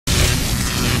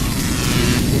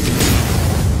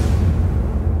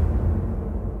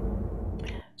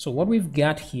So what we've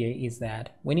got here is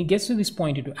that when it gets to this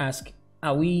point, it will ask,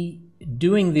 are we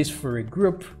doing this for a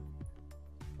group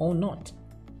or not?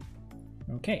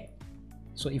 Okay,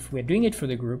 so if we're doing it for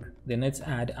the group, then let's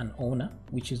add an owner,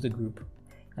 which is the group,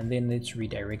 and then let's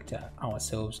redirect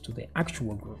ourselves to the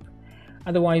actual group.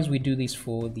 Otherwise, we do this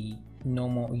for the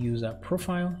normal user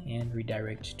profile and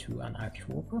redirect to an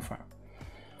actual profile.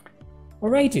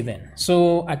 Alrighty then,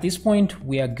 so at this point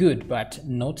we are good, but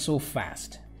not so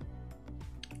fast.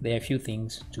 There are a few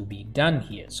things to be done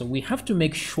here. So we have to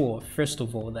make sure, first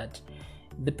of all, that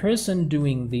the person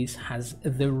doing this has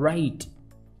the right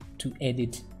to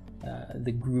edit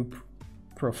the group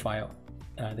profile,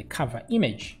 the cover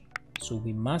image. So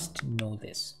we must know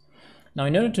this. Now,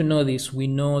 in order to know this, we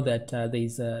know that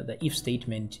there's the if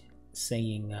statement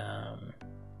saying,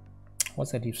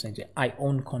 what's that if statement? I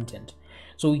own content.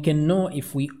 So we can know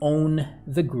if we own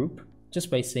the group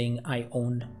just by saying I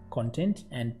own content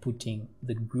and putting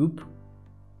the group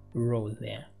row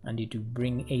there, and it will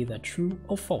bring either true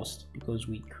or false because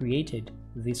we created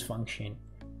this function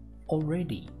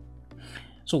already.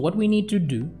 So what we need to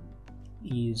do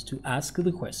is to ask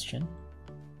the question,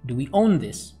 do we own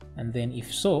this? And then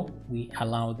if so, we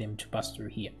allow them to pass through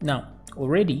here. Now,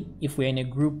 already, if we're in a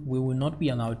group, we will not be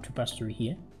allowed to pass through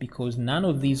here because none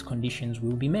of these conditions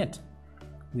will be met.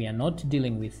 We are not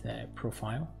dealing with a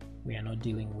profile. We are not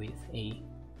dealing with a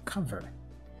cover.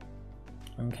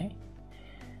 Okay.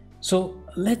 So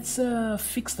let's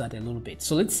fix that a little bit.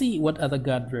 So let's see what other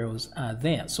guardrails are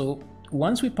there. So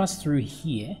once we pass through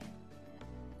here,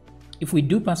 if we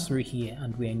do pass through here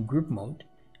and we're in group mode,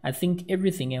 I think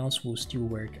everything else will still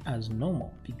work as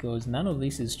normal because none of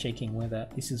this is checking whether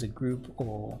this is a group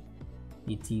or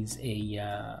it is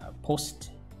a post.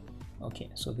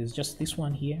 Okay, so there's just this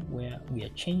one here where we are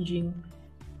changing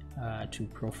to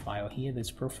profile here.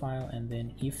 There's profile, and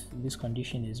then if this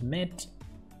condition is met,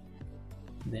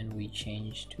 then we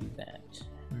change to that.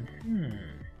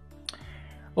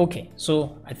 Okay,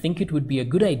 so I think it would be a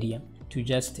good idea to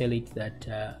just tell it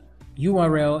that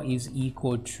URL is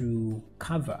equal to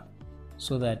cover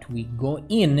so that we go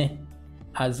in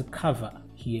as a cover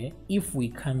here if we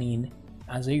come in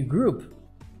as a group.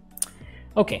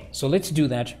 Okay, so let's do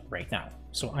that right now.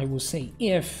 So I will say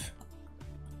if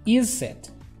is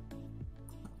set.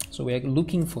 So we are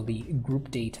looking for the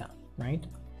group data, right?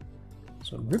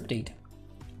 So group data.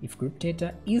 If group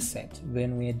data is set,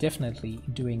 then we are definitely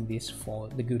doing this for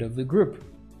the good of the group.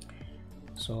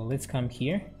 So let's come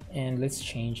here and let's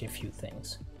change a few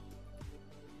things.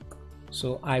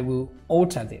 So I will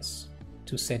alter this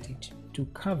to set it to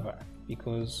cover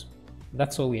because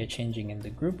that's all we are changing in the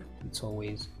group. It's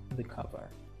always the cover.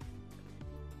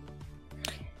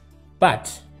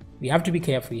 But we have to be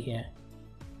careful here.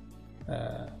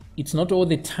 It's not all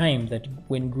the time that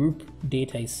when group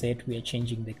data is set, we are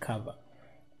changing the cover.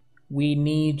 We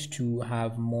need to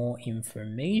have more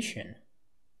information.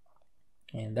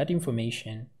 And that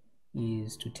information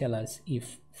is to tell us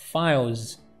if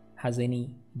files has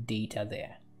any data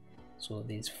there. So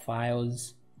there's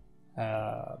files,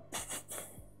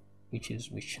 which is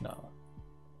which now?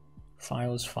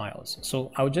 Files.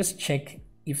 So I'll just check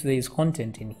if there is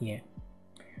content in here.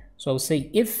 So I'll say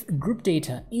if group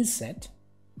data is set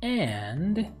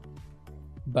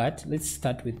but let's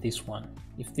start with this one.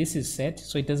 If this is set,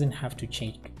 so it doesn't have to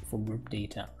change for group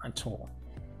data at all.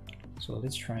 So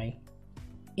let's try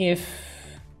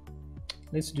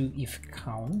let's do if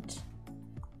count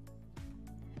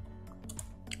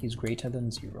is greater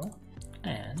than 0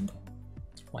 and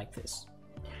like this.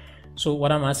 So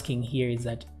what I'm asking here is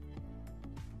that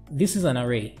this is an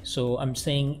array. So I'm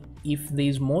saying if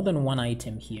there's more than one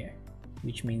item here,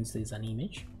 which means there's an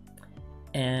image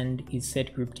and it's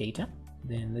set group data,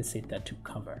 then let's set that to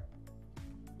cover.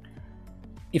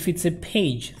 If it's a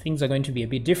page, things are going to be a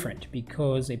bit different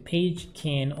because a page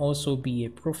can also be a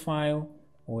profile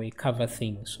or a cover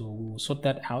thing. So we'll sort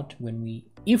that out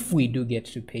if we do get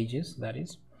to pages, that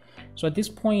is. So at this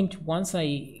point, once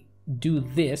I do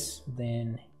this,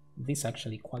 then this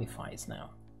actually qualifies now.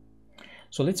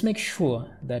 So let's make sure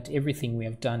that everything we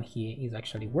have done here is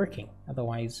actually working.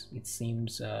 Otherwise, it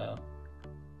seems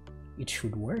it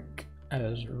should work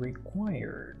as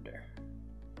required.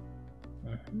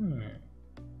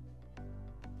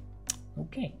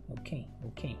 Okay.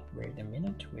 Wait a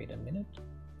minute.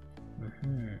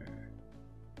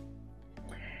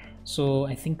 So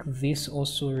I think this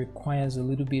also requires a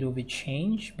little bit of a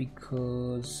change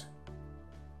because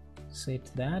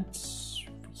set that.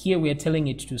 Here we are telling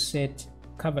it to set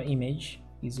cover image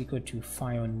is equal to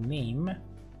file name,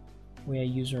 where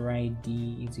user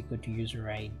ID is equal to user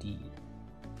ID.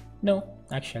 No,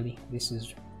 actually, this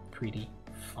is pretty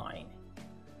fine.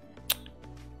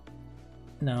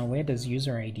 Now, where does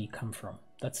user ID come from?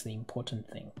 That's the important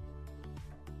thing.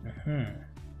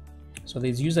 So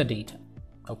there's user data.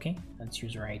 Okay, that's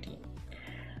user ID.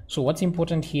 So what's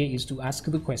important here is to ask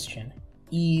the question,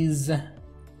 is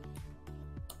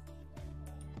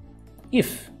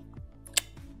if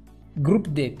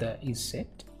group data is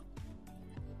set.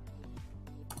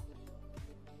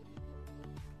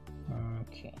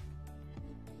 Okay.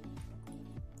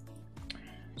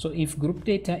 So if group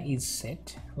data is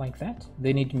set like that,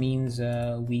 then it means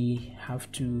we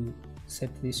have to set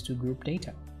this to group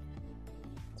data.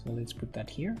 So let's put that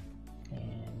here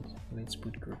and let's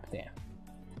put group there.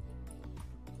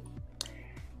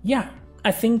 Yeah,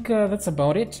 I think that's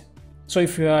about it. So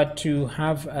if you are to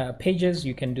have pages,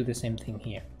 you can do the same thing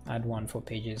here. Add one for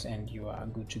pages and you are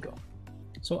good to go.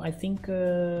 So I think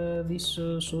this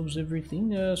solves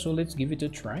everything. So let's give it a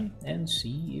try and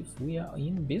see if we are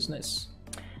in business.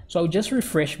 So I'll just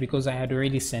refresh because I had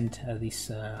already sent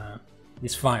this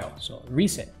file. So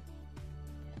reset.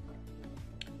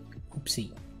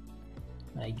 Oopsie.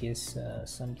 I guess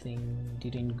something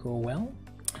didn't go well.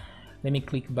 Let me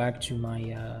click back to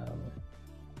my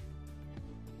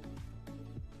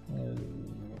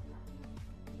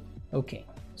okay,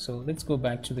 so let's go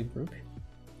back to the group.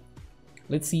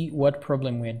 Let's see what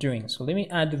problem we're doing. So let me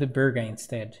add the burger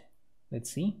instead.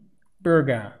 Let's see.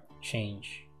 Burger,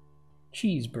 change.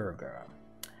 Cheeseburger.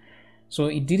 So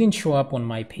it didn't show up on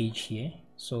my page here,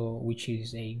 so which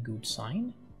is a good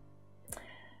sign.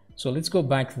 So let's go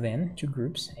back then to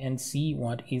groups and see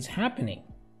what is happening.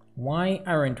 Why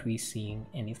aren't we seeing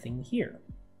anything here?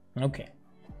 Okay.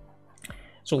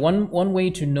 So one way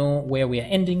to know where we are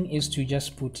ending is to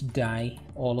just put die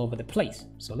all over the place.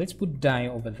 So let's put die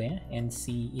over there and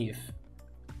see if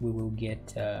we will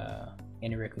get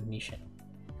any recognition.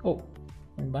 Oh,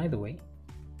 and by the way,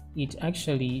 it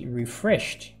actually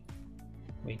refreshed.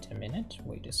 Wait a minute,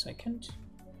 wait a second.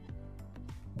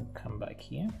 We'll come back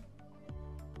here.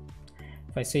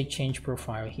 If I say change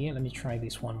profile here, let me try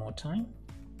this one more time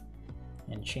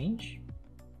and change.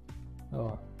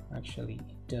 Oh, actually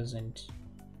it doesn't.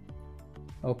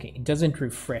 Okay, it doesn't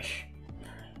refresh.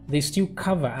 There's still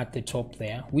cover at the top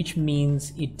there, which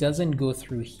means it doesn't go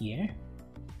through here,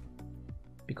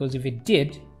 because if it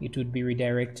did, it would be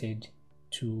redirected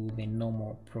to the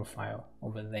normal profile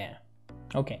over there.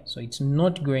 Okay, so it's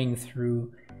not going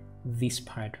through this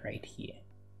part right here.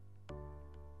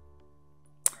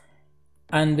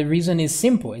 And the reason is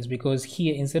simple, is because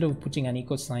here, instead of putting an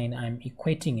equal sign, I'm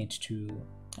equating it to,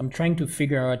 I'm trying to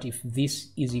figure out if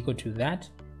this is equal to that,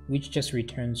 which just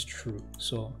returns true.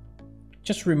 So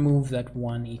just remove that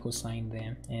one equal sign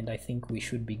there, and I think we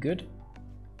should be good.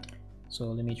 So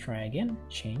let me try again,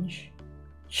 change,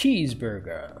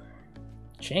 cheeseburger,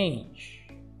 change.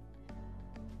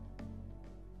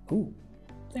 Ooh,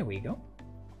 there we go.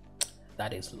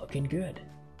 That is looking good.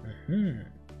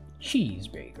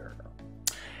 Cheeseburger.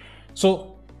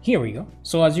 So here we go.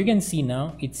 So as you can see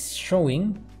now, it's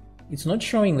showing, it's not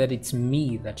showing that it's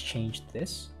me that changed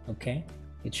this, okay?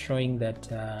 It's showing that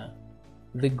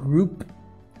the group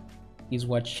is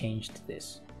what changed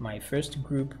this. My first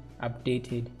group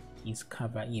updated his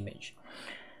cover image.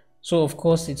 So of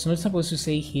course, it's not supposed to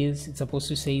say his, it's supposed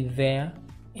to say there,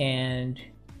 and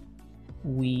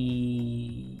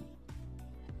we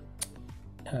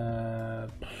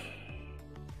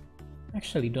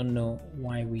actually don't know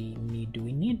why do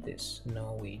we need this?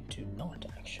 No, we do not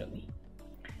actually.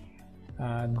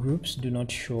 Groups do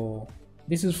not show.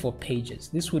 This is for pages.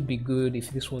 This would be good if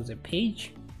this was a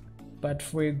page, but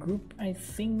for a group, I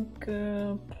think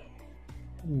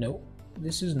no,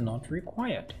 this is not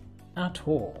required at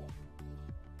all.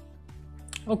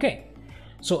 Okay,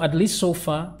 so at least so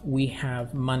far we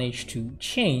have managed to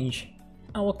change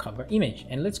our cover image,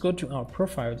 and let's go to our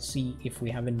profile to see if we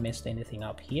haven't messed anything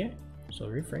up here. So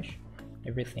refresh,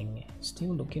 everything is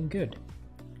still looking good.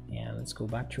 And let's go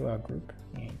back to our group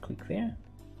and click there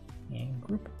and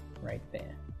group right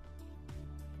there.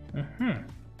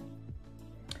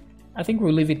 I think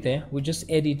we'll leave it there. We'll just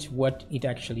edit what it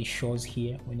actually shows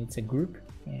here when it's a group,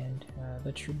 and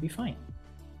that should be fine.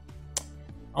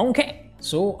 Okay,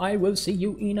 so I will see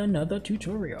you in another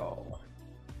tutorial.